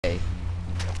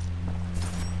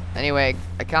Anyway,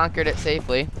 I conquered it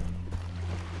safely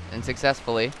and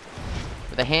successfully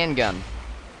with a handgun.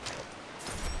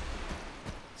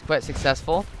 It's quite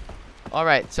successful.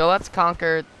 Alright, so let's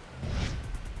conquer...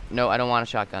 No, I don't want a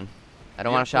shotgun. I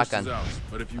don't want a shotgun.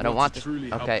 I don't want this.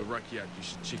 Okay.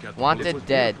 Wanted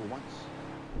dead.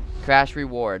 Crash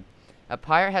reward. A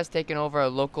pirate has taken over a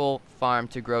local farm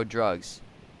to grow drugs.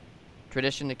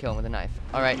 Tradition to kill him with a knife.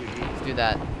 Alright, let's do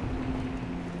that.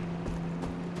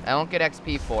 I won't get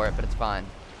XP for it, but it's fine.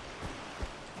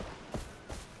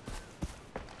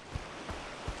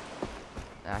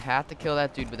 I have to kill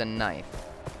that dude with a knife.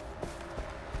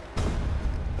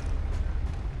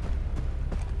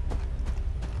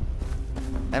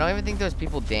 I don't even think those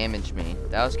people damaged me.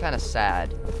 That was kind of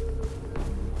sad.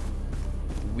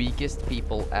 Weakest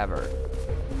people ever.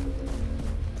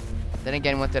 Then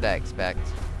again, what did I expect?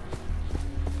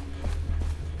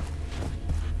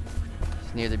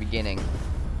 It's near the beginning.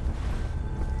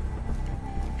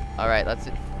 Alright,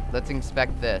 let's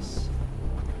inspect this.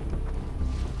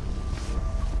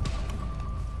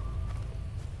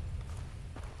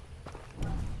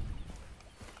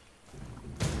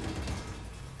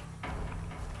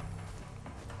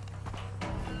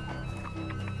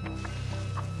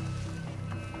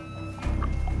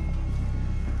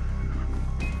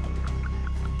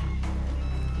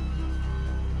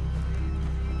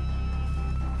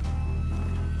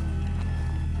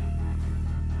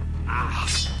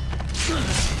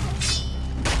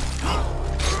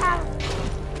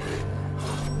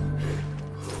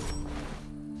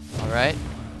 Alright.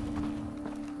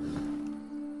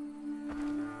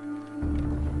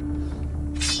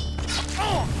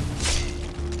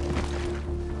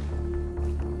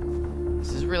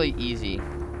 This is really easy. I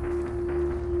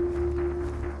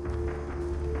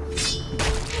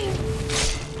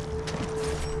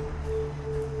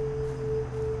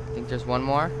think there's one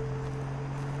more.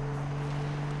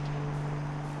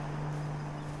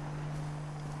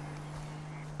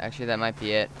 Actually, that might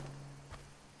be it.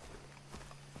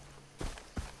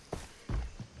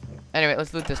 Anyway,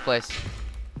 let's loot this place.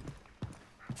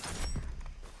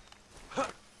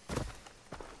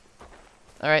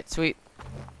 Alright, sweet.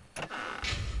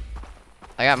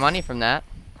 I got money from that.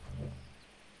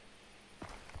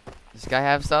 Does this guy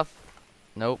have stuff?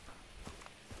 Nope.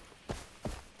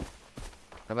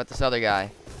 What about this other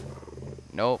guy?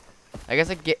 Nope. I guess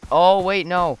I get... Oh, wait,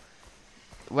 no.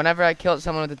 Whenever I kill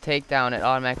someone with a takedown, it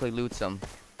automatically loots them.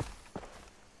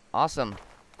 Awesome.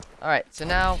 Alright, so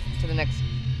now to the next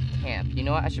camp. You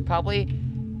know what? I should probably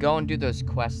go and do those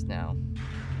quests now.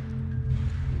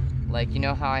 Like, you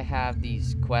know how I have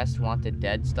these quests, wanted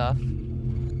dead stuff?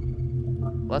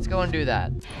 Let's go and do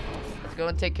that. Let's go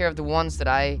and take care of the ones that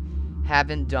I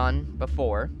haven't done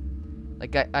before.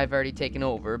 Like, I've already taken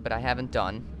over, but I haven't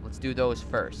done. Let's do those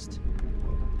first.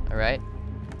 Alright?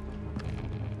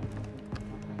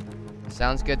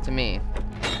 Sounds good to me.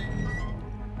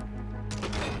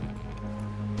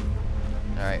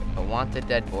 Alright, a wanted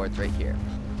dead board's right here.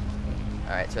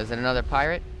 Alright, so is it another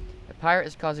pirate? The pirate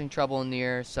is causing trouble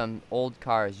near some old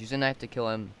cars. Use a knife to kill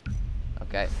him.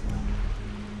 Okay.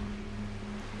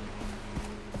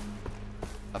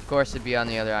 Of course it'd be on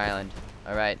the other island.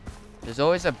 Alright. There's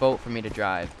always a boat for me to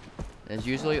drive. There's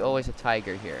usually always a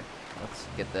tiger here. Let's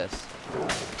get this.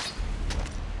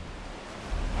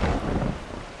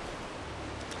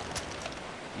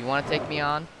 You want to take me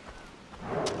on?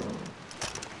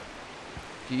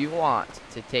 Do you want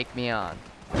to take me on?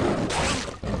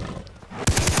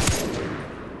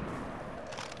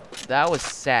 That was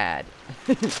sad.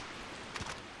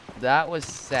 That was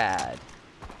sad.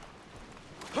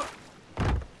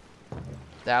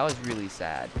 That was really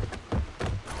sad.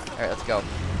 Alright, let's go.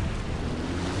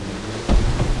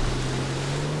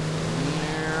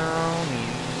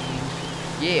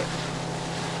 Yeah.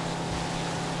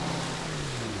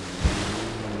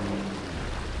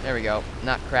 There we go.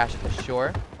 Not crash at the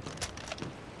shore.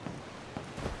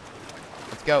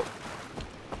 Let's go.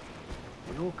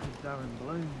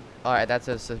 Alright, that's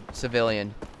a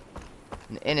civilian.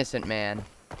 An innocent man.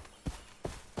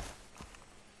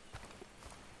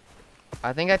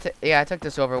 I think I took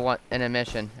this over in a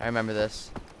mission. I remember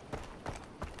this.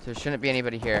 So there shouldn't be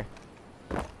anybody here.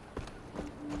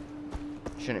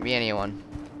 Shouldn't be anyone.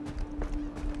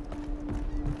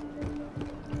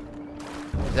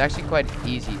 It's actually quite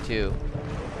easy too.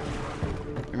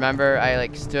 Remember, I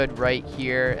like stood right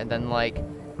here and then like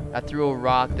I threw a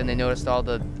rock, then they noticed all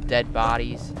the dead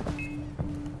bodies.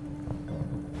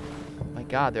 My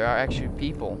God, there are actually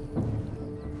people.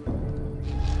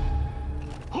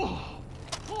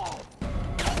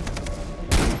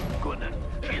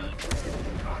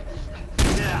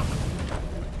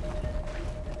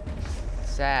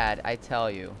 sad, I tell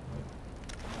you.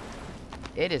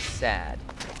 It is sad.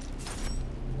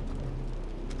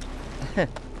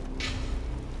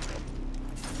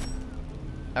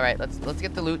 All right, let's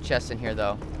get the loot chest in here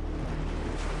though.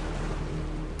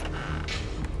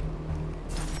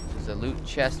 There's a loot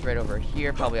chest right over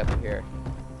here, probably up here.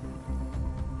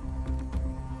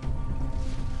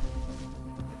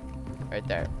 Right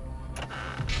there.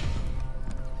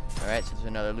 All right, so there's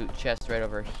another loot chest right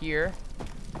over here.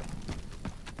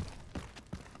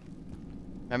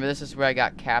 Remember, this is where I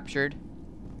got captured.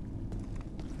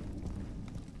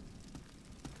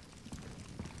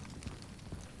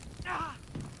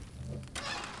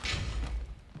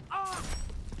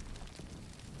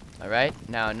 Alright,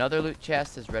 now another loot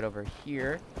chest is right over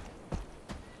here.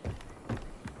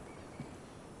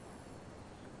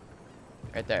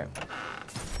 Right there.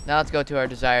 Now let's go to our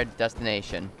desired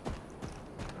destination.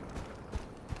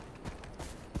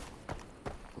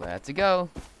 Let's go.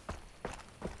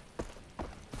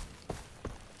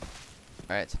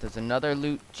 Alright, so there's another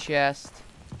loot chest.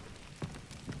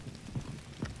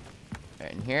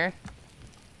 Right in here.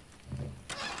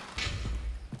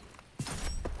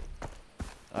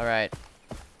 Alright.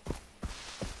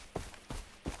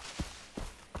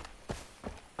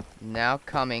 Now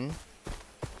coming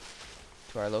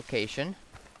to our location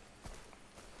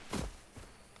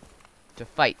to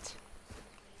fight.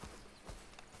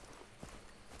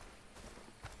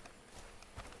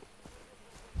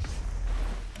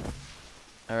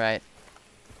 Alright.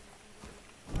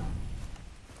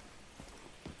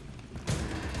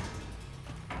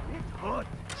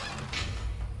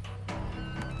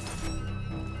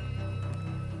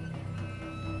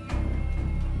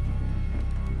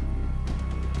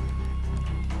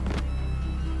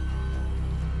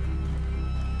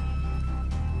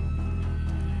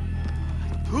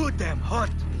 Too damn hot.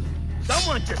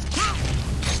 Someone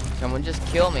just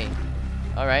kill me.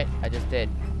 Alright, I just did.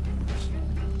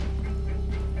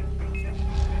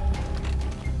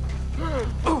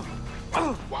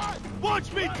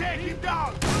 Watch me take him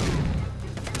down!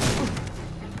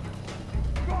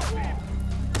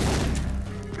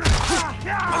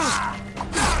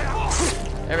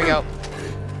 There we go.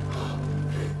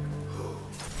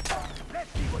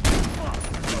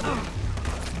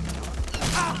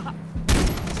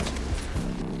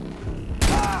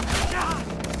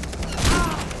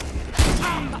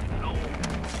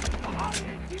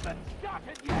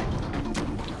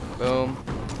 Boom.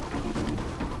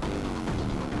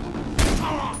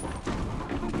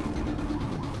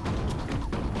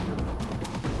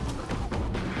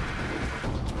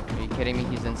 Are you kidding me?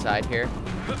 He's inside here.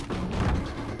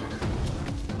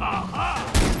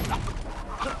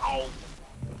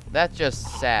 That's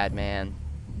just sad, man.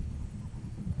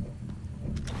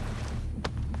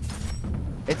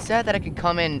 It's sad that I could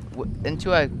come in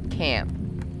into a camp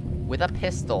with a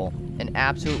pistol and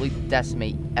absolutely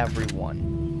decimate everyone.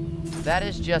 That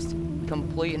is just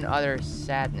complete and utter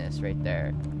sadness right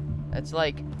there. That's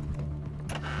like...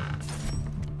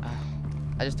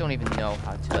 I just don't even know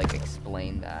how to, like,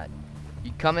 explain that.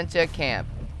 You come into a camp,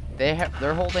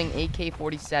 they're holding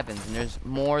AK-47s, and there's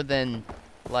more than,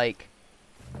 like,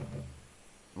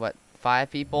 what,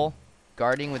 5 people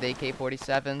guarding with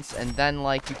AK-47s, and then,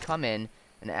 like, you come in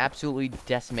and absolutely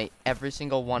decimate every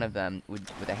single one of them with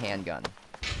a handgun.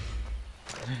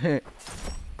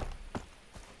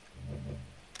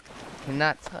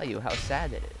 Cannot tell you how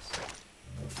sad it is.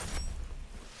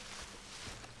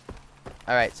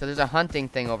 Alright, so there's a hunting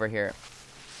thing over here.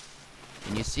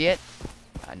 Can you see it?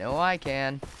 I know I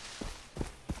can.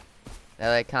 Now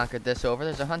that I conquered this over,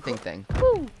 there's a hunting thing.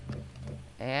 Woo!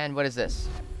 And what is this?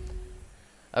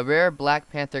 A rare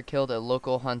Black Panther killed a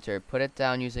local hunter. Put it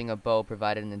down using a bow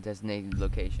provided in a designated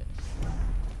location.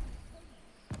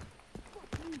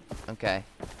 Okay.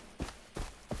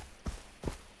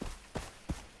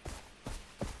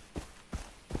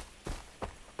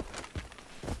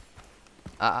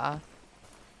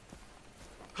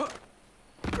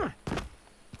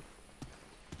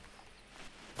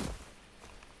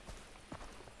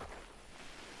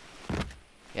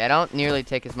 Yeah, I don't nearly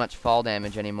take as much fall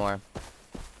damage anymore.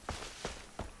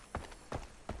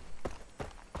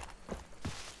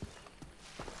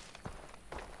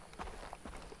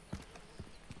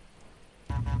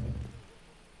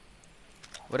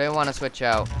 What do I want to switch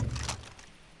out?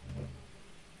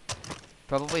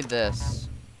 Probably this.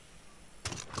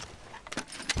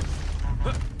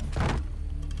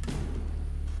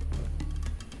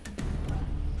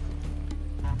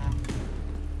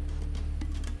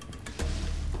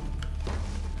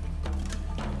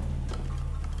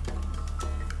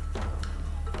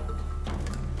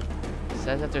 It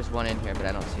says that there's one in here, but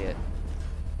I don't see it.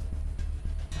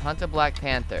 Hunt a Black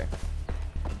Panther.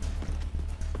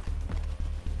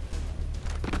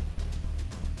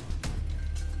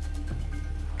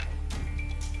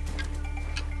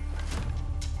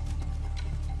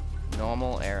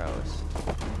 Normal arrows.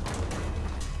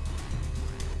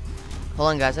 Hold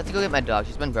on, guys. I have to go get my dog.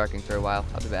 She's been barking for a while.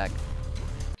 I'll be back.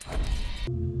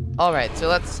 All right, so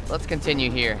let's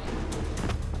continue here.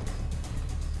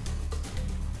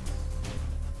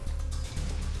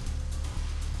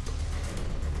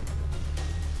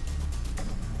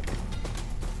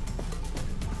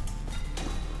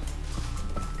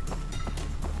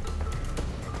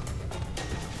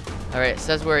 All right, it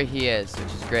says where he is,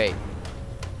 which is great.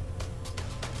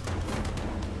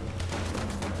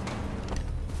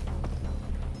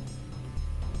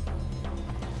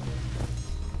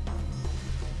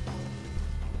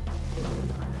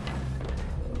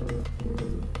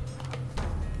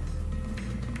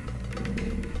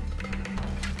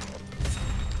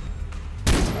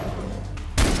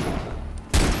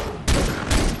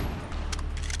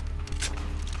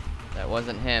 That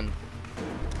wasn't him.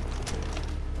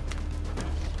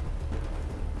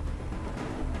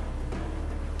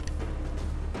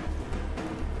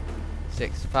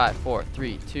 Six, 5, 4,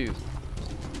 3, 2.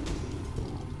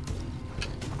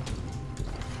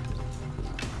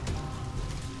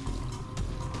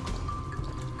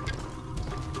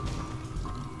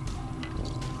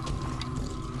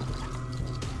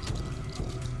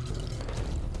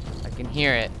 I can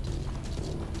hear it.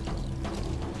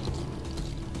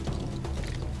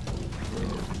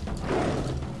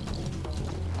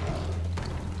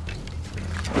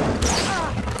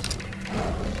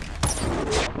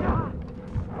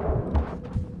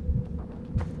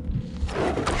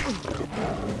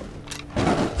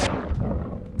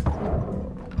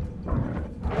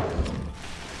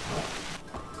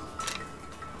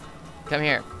 Come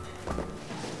here.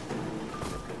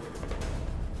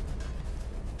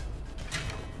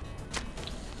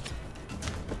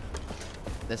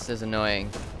 This is annoying.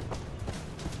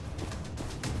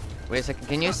 Wait a second,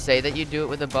 can you say that you do it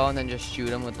with a bow and then just shoot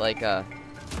him with like a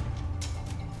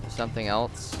something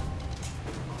else?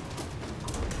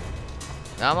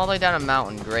 Now I'm all the way down a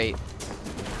mountain, great.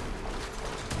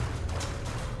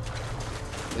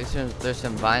 At least there's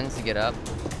some vines to get up.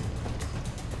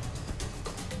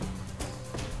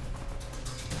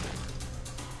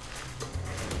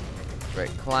 Right,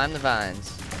 climb the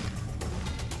vines.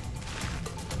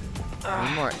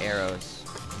 Need more arrows.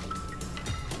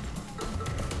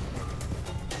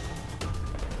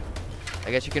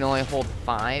 I guess you can only hold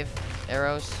 5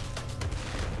 arrows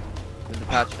with the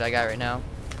pouch that I got right now.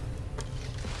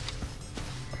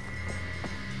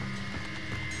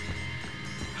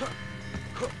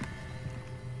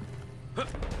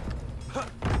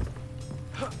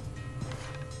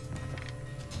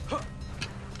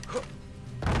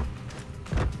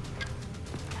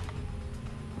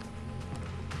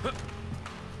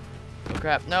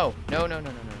 Crap, no. No.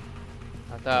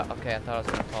 I thought I was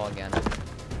gonna fall again.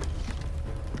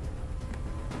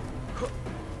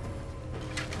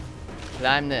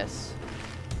 Climb this.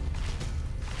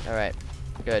 Alright,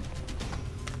 good.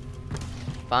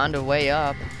 Found a way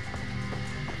up.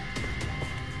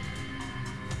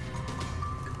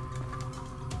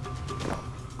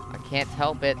 I can't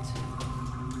help it.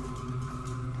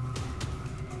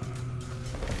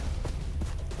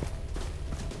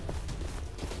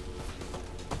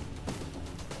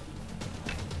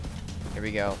 Here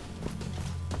we go.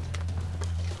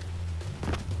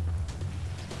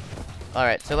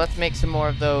 Alright, so let's make some more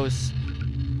of those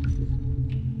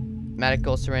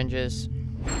medical syringes.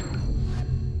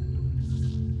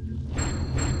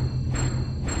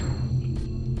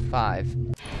 Five.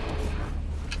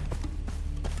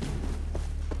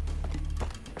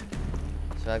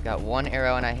 So I've got 1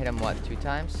 arrow and I hit him, what, 2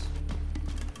 times?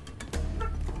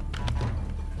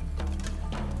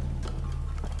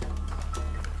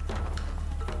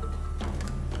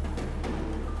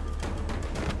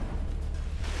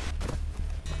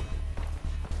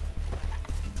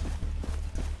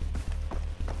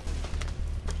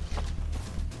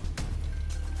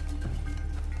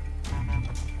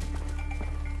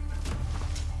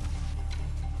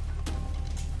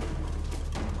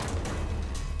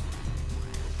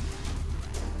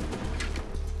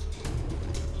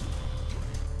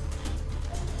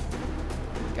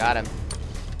 Got him.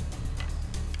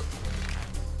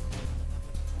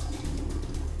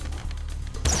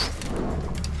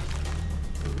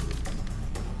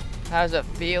 How does it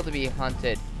feel to be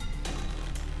hunted?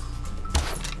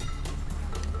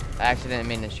 I actually didn't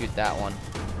mean to shoot that one.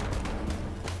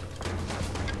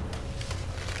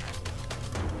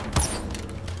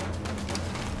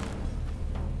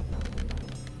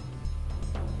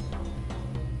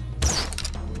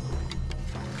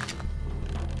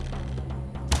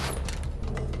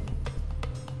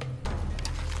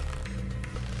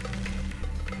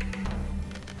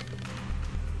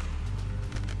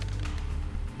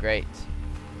 Great.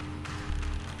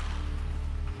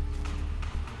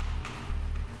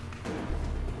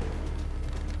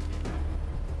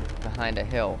 Behind a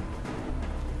hill.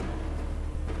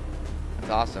 That's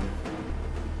awesome.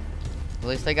 At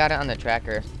least I got it on the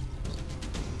tracker.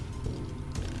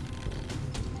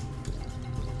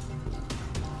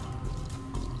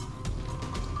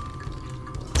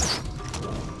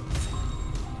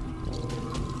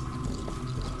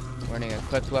 Learning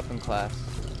equipped weapon class.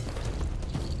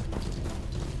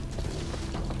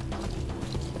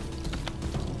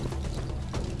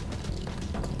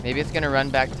 Maybe it's gonna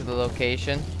run back to the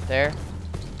location there,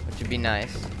 which would be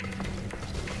nice.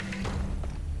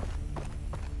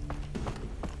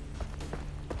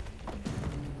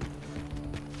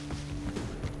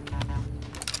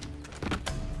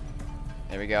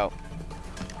 There we go.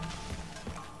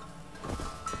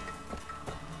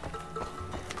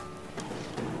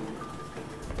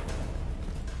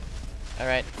 All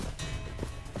right.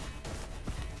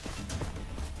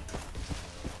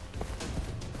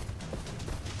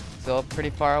 Still pretty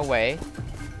far away.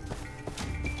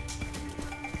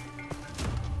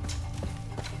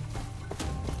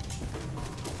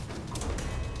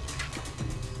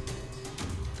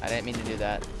 I didn't mean to do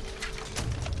that.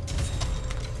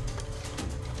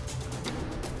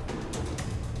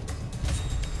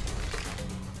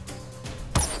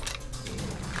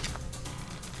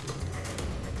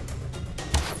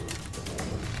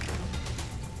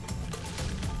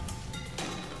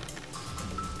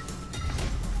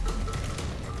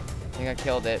 I think I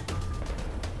killed it.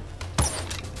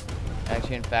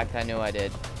 Actually, in fact, I knew I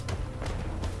did.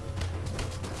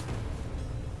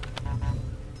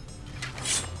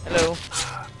 Hello.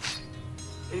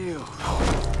 Ew.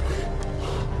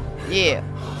 Yeah.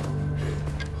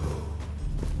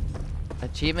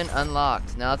 Achievement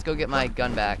unlocked. Now let's go get my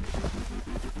gun back.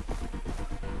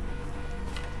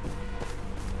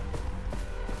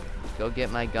 Let's go get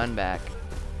my gun back.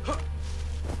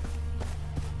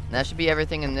 And that should be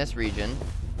everything in this region.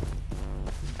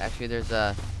 Actually, there's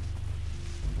a...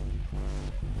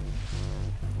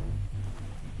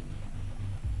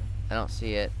 I don't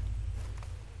see it.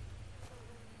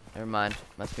 Never mind.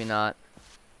 Must be not.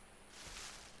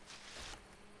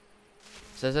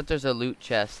 It says that there's a loot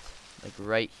chest, like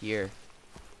right here.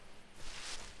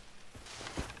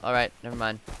 Alright, never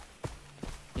mind.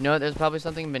 You know what? There's probably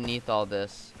something beneath all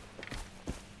this.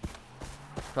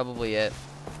 Probably it.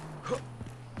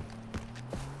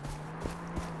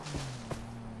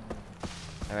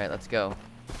 Alright, let's go.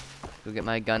 Go get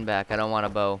my gun back. I don't want a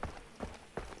bow.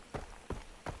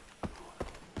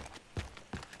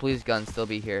 Please, gun, still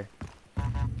be here.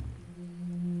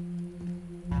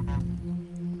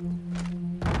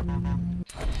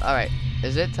 Alright,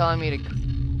 is it telling me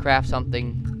to craft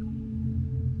something?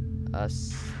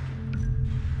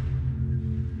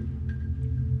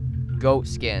 Goat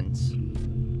skins.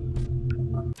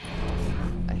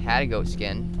 I had a goat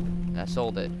skin, and I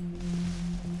sold it.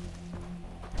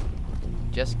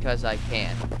 Just because I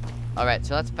can. Alright,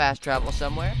 so let's fast travel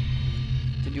somewhere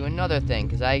to do another thing,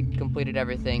 because I completed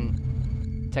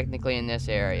everything technically in this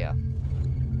area.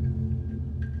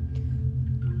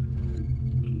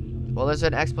 Well, there's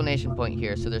an explanation point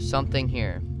here, so there's something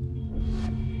here.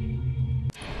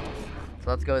 So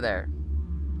let's go there.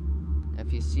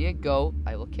 If you see a goat,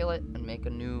 I will kill it and make a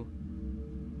new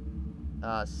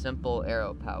simple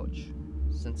arrow pouch.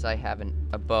 Since I have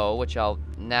a bow, which I'll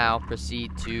now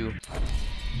proceed to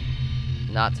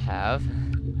not have.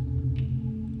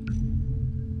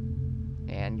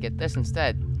 And get this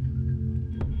instead.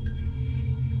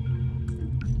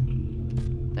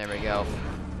 There we go.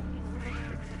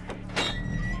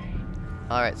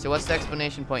 Alright, so what's the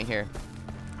explanation point here?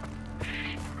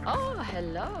 Oh,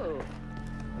 hello.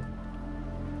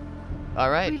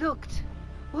 Alright. We looked.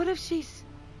 What if she's...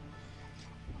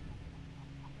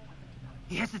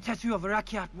 He has the tattoo of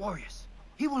Rakyat warriors.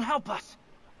 He will help us.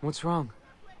 What's wrong?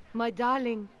 My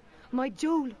darling, my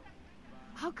jewel.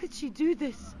 How could she do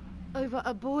this over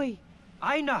a boy?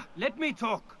 Aina, let me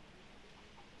talk.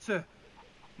 Sir,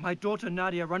 my daughter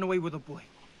Nadia ran away with a boy.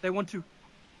 They want to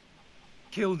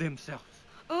kill themselves.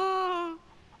 Oh!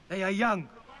 They are young,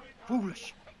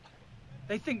 foolish.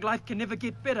 They think life can never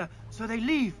get better, so they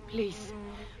leave. Please,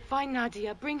 find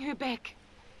Nadia, bring her back.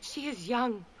 She is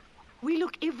young. We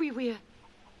look everywhere.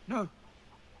 No,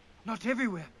 not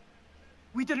everywhere.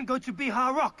 We didn't go to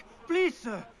Bihar Rock. Please,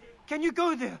 sir, can you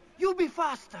go there? You'll be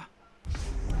faster.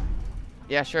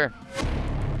 Yeah, sure.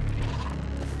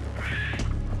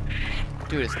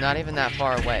 Dude, it's not even that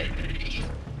far away.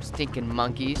 Stinking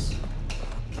monkeys.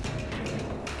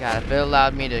 God, if it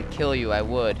allowed me to kill you, I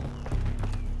would.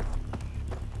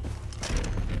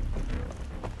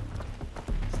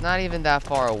 It's not even that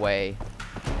far away.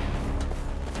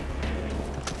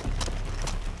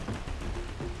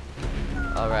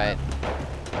 Alright.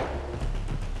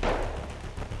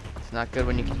 It's not good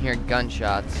when you can hear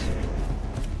gunshots.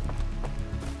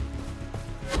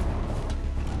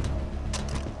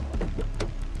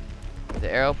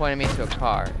 The arrow pointed me to a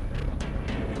car.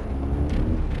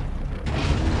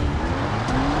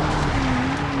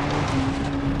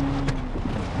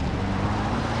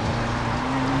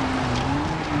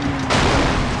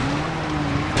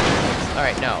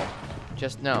 Alright, no.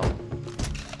 Just no.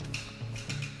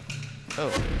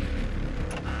 Oh.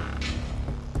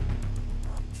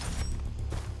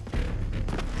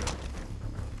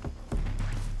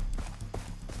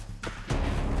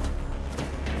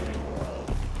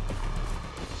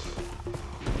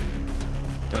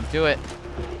 Don't do it.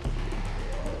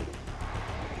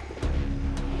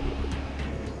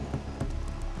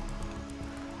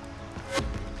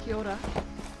 Kia ora.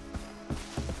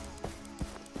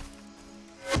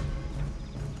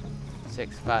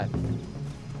 6, 5.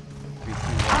 3, 2,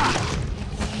 1.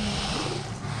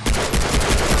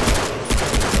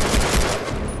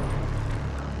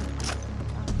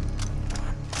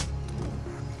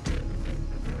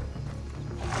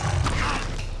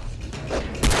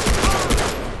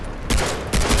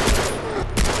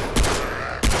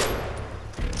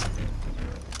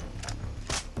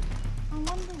 I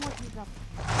wonder what he's up to.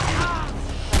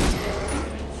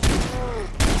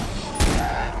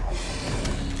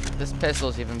 This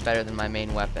pistol's even better than my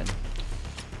main weapon.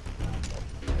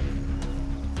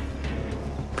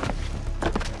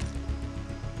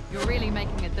 You're really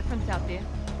making a difference out there.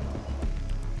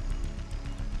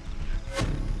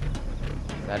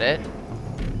 Is that it?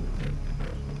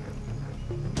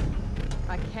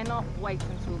 I cannot wait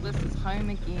until this is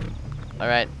home again.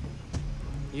 Alright.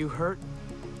 You hurt?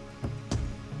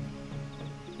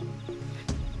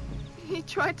 He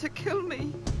tried to kill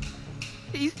me.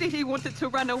 He said he wanted to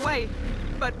run away,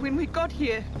 but when we got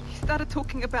here, he started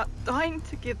talking about dying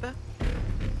together.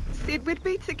 Said we'd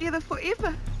be together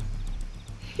forever.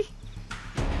 He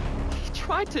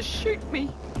tried to shoot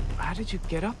me. How did you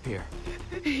get up here?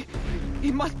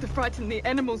 He must have frightened the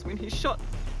animals when he shot.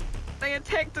 They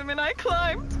attacked him and I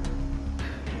climbed.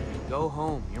 Go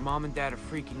home. Your mom and dad are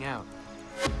freaking out.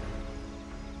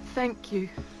 Thank you.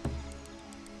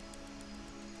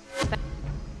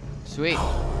 Sweet.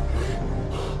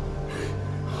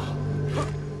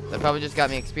 That probably just got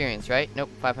me experience, right? Nope,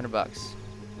 500 bucks.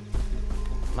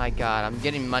 My god, I'm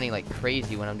getting money like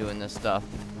crazy when I'm doing this stuff.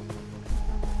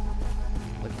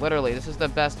 Like, literally, this is the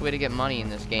best way to get money in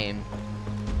this game.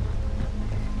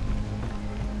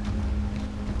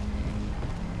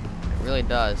 It really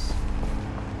does.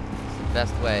 It's the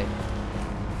best way.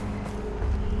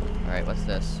 Alright, what's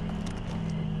this?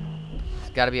 It's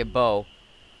gotta be a bow.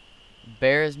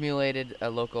 Bears mutilated a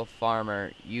local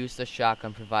farmer. Used the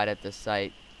shotgun provided at the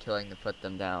site, killing to put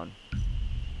them down.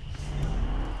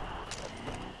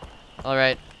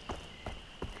 Alright.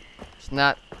 It's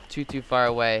not too far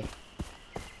away.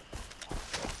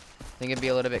 I think it'd be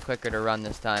a little bit quicker to run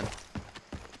this time.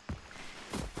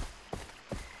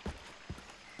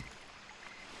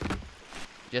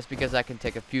 Just because I can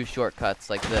take a few shortcuts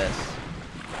like this.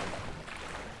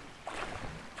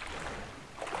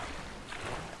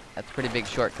 That's a pretty big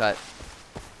shortcut.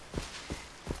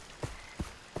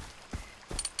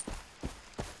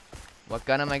 What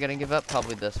gun am I gonna give up?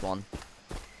 Probably this one.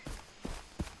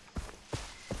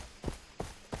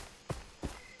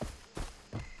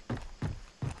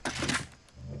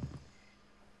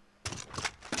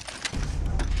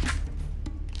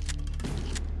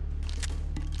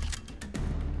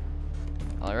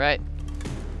 Alright.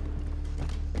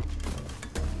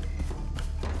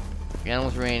 The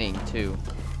animal's raining too.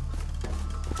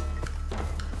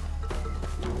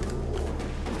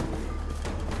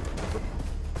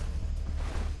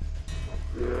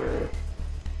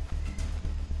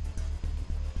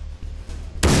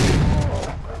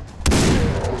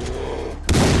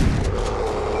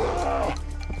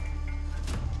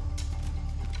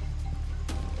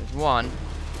 There's one.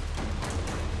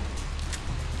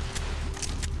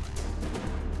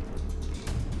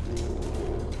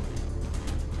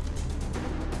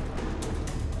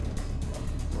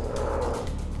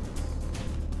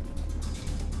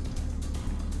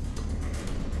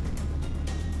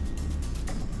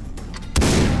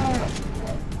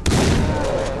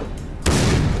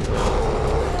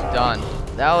 Done.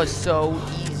 That was so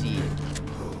easy.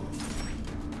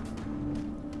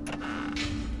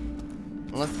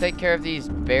 Let's take care of these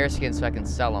bear skins so I can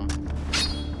sell them.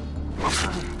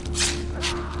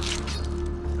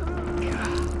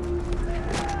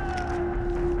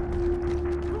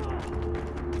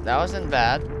 That wasn't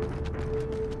bad.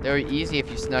 They were easy if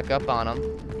you snuck up on them.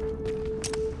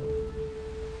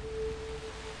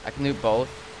 I can loot both.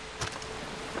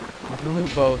 I can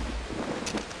loot both.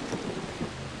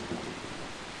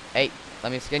 Hey,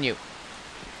 let me skin you.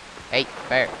 Hey,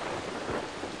 bear.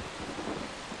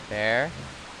 Bear.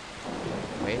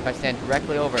 Wait, if I stand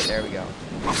directly over it, there we go.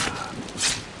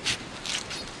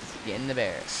 Skin the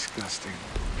bear. Disgusting.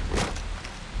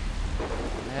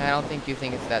 I don't think you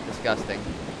think it's that disgusting.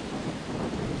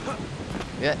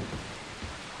 Yeah.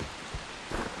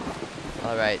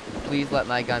 Alright, please let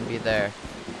my gun be there.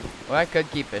 Or I could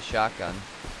keep a shotgun.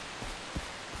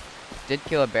 Did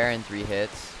kill a bear in 3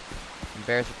 hits. And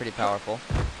bears are pretty powerful,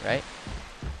 right?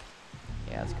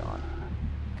 Yeah, it's gone.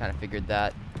 Kind of figured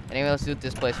that. Anyway, let's loot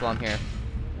this place while I'm here.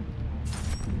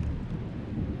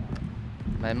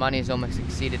 My money's almost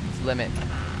exceeded its limit.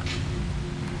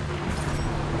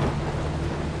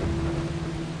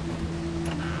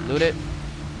 Loot it.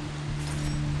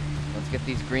 Let's get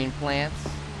these green plants.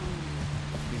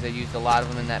 Because I used a lot of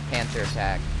them in that panther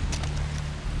attack.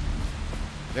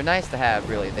 They're nice to have,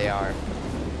 really, they are.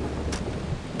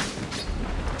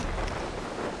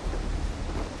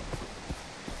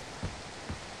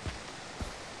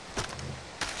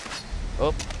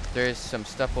 Oh, there's some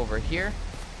stuff over here.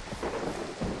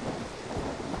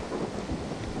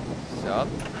 So.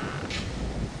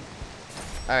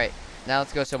 Alright, now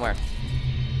let's go somewhere.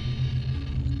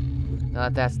 Now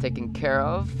that that's taken care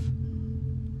of,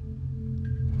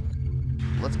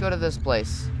 let's go to this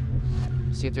place.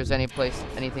 See if there's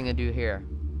anything to do here.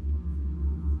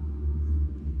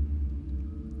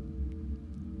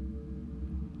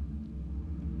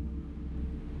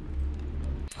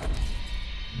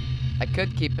 I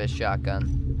could keep a shotgun.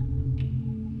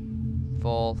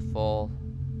 Full.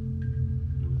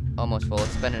 Almost full.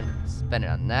 Let's spend it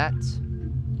on that.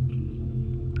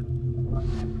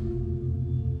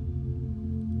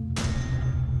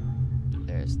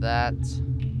 There's that.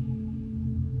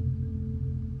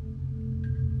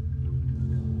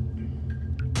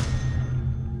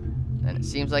 And it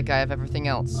seems like I have everything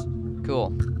else.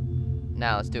 Cool.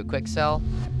 Now let's do a quick sell.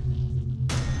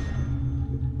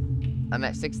 I'm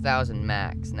at 6,000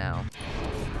 max now.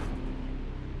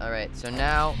 Alright, so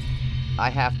now I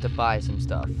have to buy some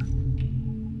stuff.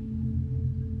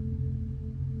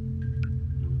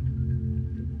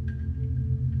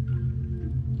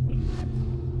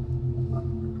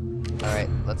 Alright,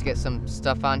 let's get some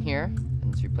stuff on here. And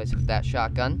let's replace it with that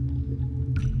shotgun.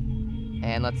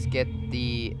 And let's get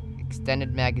the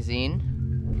extended magazine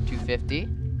for 250.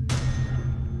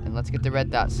 And let's get the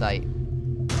red dot sight.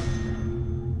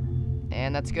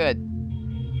 And that's good.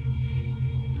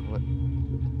 What?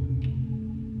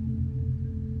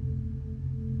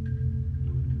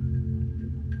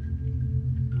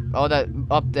 Oh, that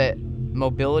up the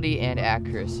mobility and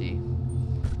accuracy.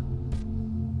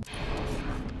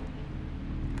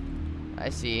 I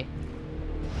see.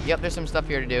 Yep, there's some stuff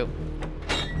here to do.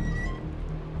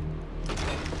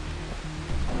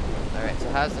 Alright, so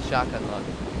how's the shotgun look?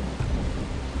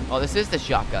 Oh, this is the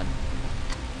shotgun.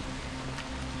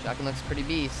 Shotgun looks pretty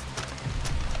beast.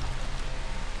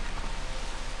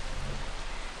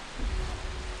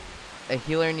 A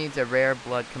healer needs a rare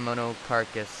blood kimono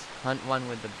carcass. Hunt one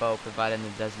with the bow provided in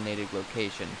the designated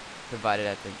location. Provided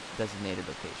at the designated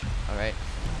location. Alright.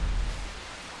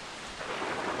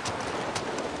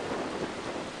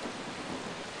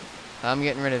 I'm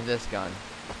getting rid of this gun.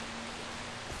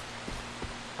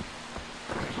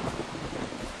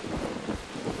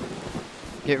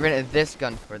 Get rid of this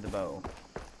gun for the bow.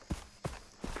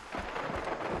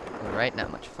 Alright,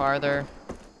 not much farther.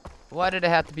 Why did it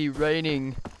have to be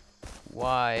raining?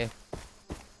 Why?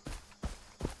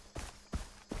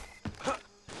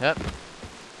 Yep.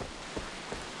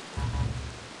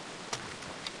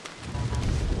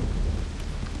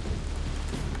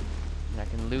 And I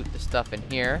can loot the stuff in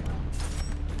here.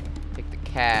 Take the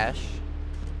cash.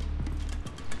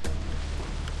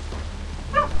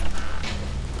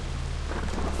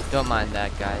 Don't mind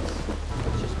that, guys.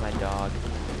 It's just my dog.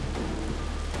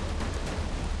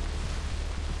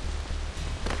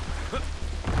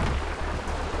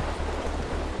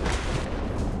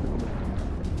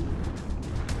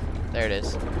 There it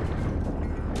is.